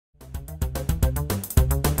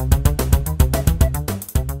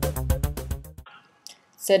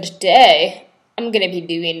So today, I'm gonna be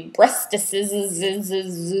doing breastises.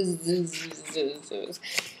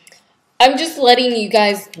 I'm just letting you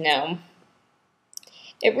guys know.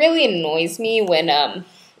 It really annoys me when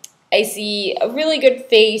I see a really good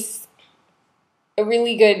face, a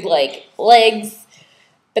really good like legs,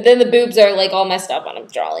 but then the boobs are like all messed up when I'm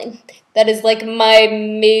drawing. That is like my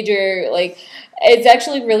major like. It's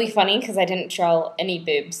actually really funny because I didn't draw any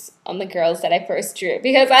boobs on the girls that I first drew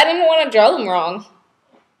because I didn't want to draw them wrong.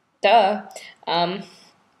 Duh.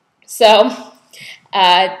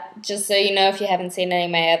 Just so you know, if you haven't seen any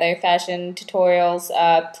of my other fashion tutorials,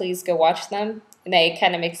 please go watch them. They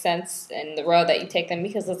kind of make sense in the road that you take them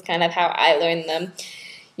because that's kind of how I learned them.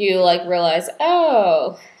 You like realize,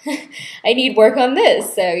 oh, I need work on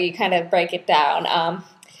this, so you kind of break it down.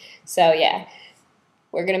 So yeah,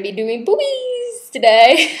 we're gonna be doing boobies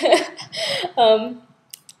today.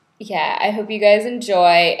 Yeah, I hope you guys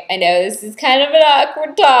enjoy. I know this is kind of an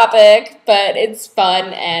awkward topic, but it's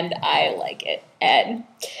fun and I like it. And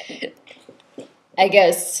I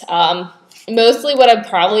guess mostly what I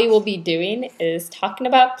probably will be doing is talking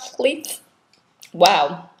about plates.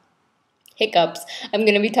 Wow, hiccups. I'm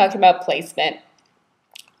going to be talking about placement.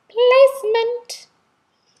 Placement.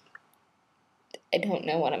 I don't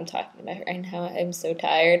know what I'm talking about right now. I'm so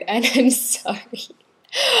tired and I'm sorry.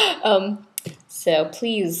 So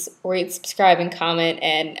please rate, subscribe, and comment,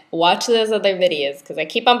 and watch those other videos because I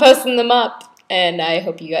keep on posting them up, and I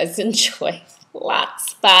hope you guys enjoy.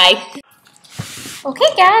 Lots. Bye.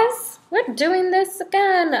 Okay, guys, we're doing this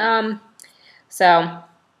again. So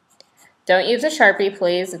don't use a Sharpie,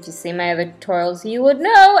 please. If you see my other tutorials, you would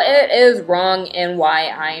know it is wrong and why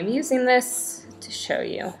I am using this to show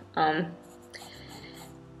you.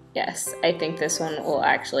 Yes, I think this one will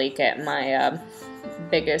actually get my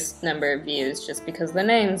biggest number of views just because the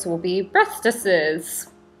names will be breastises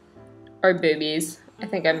or boobies. I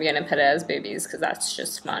think I'm gonna put it as boobies because that's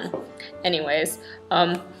just fun. Anyways,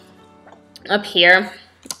 up here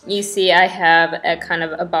you see I have a kind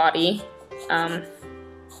of a body and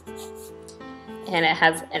it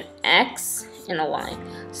has an X and a line.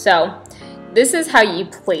 So this is how you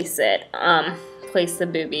place it, place the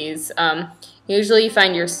boobies. Usually you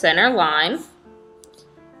find your center line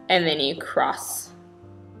and then you cross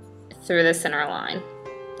through the center line.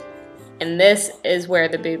 And this is where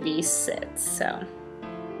the boobie sits, so.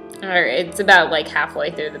 Or it's about like halfway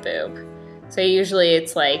through the boob. So usually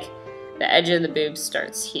it's like the edge of the boob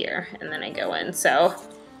starts here and then I go in, so.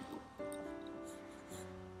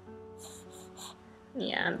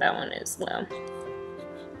 Yeah, that one is low.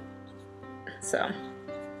 So.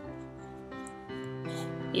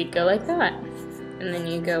 You'd go like that. And then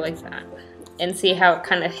you go like that. And see how it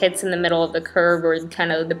kind of hits in the middle of the curve or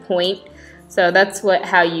kind of the point. So that's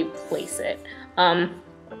how you place it.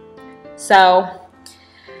 So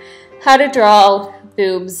how to draw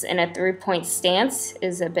boobs in a 3-point stance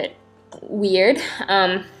is a bit weird.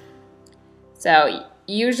 So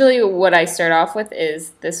usually what I start off with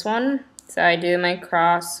is this one. So I do my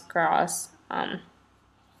cross,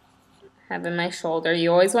 having my shoulder.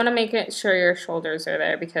 You always want to make it sure your shoulders are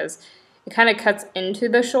there because it kind of cuts into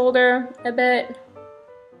the shoulder a bit.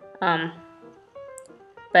 But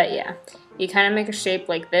yeah, you kind of make a shape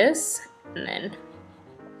like this and then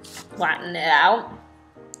flatten it out.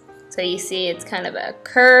 So you see it's kind of a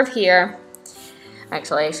curve here.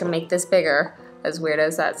 Actually, I should make this bigger, as weird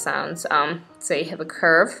as that sounds. So you have a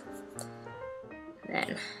curve,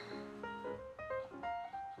 then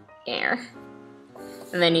here.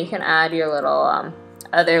 And then you can add your little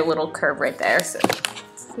other little curve right there. So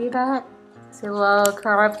see that? See a little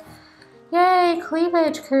curve? Yay,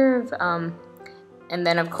 cleavage curve. And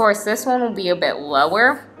then of course this one will be a bit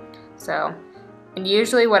lower. So, and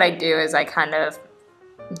usually what I do is I kind of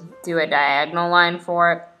do a diagonal line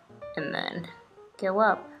for it and then go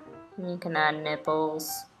up. And you can add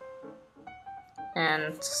nipples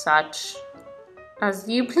and such as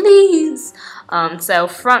you please. So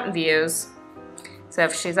front views. So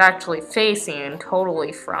if she's actually facing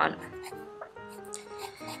totally front,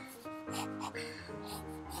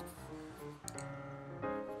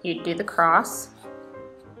 you do the cross,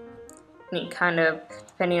 and you kind of,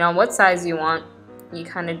 depending on what size you want, you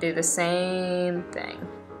kind of do the same thing.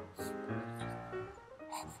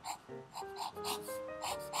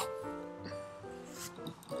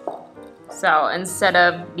 So instead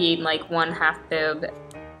of being like 1/2 boob,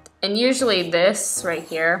 and usually this right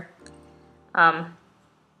here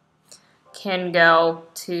can go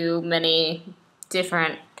to many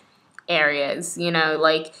different areas, you know,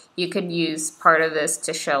 like you could use part of this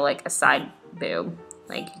to show like a side boob.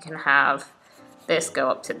 Like you can have this go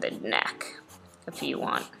up to the neck if you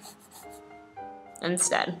want.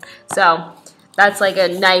 instead. So that's like a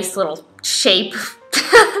nice little shape.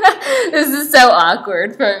 This is so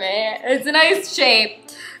awkward for me. It's a nice shape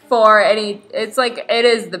for any, it's like, it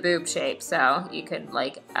is the boob shape, so you could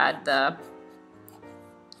like add the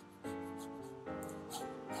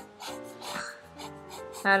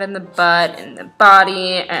in the butt and the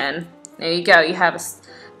body, and there you go. You have a,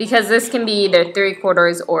 because this can be either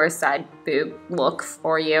 3/4 or a side boob look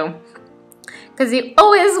for you, because you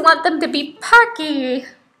always want them to be perky.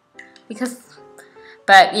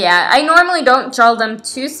 But yeah, I normally don't draw them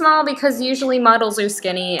too small because usually models are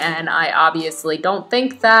skinny, and I obviously don't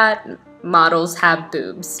think that models have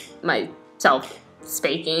boobs, myself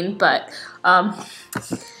speaking, but I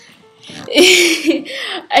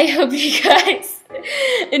hope you guys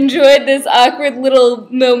enjoyed this awkward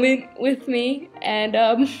little moment with me, and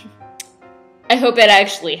I hope it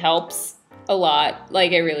actually helps a lot,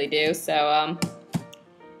 like I really do. So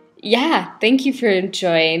yeah, thank you for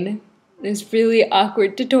enjoying this really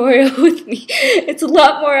awkward tutorial with me. It's a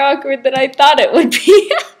lot more awkward than I thought it would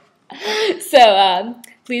be. So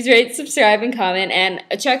please rate, subscribe, and comment, and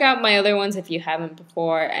check out my other ones if you haven't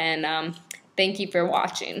before, and thank you for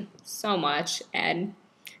watching so much, and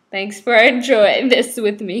thanks for enjoying this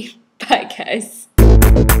with me. Bye, guys.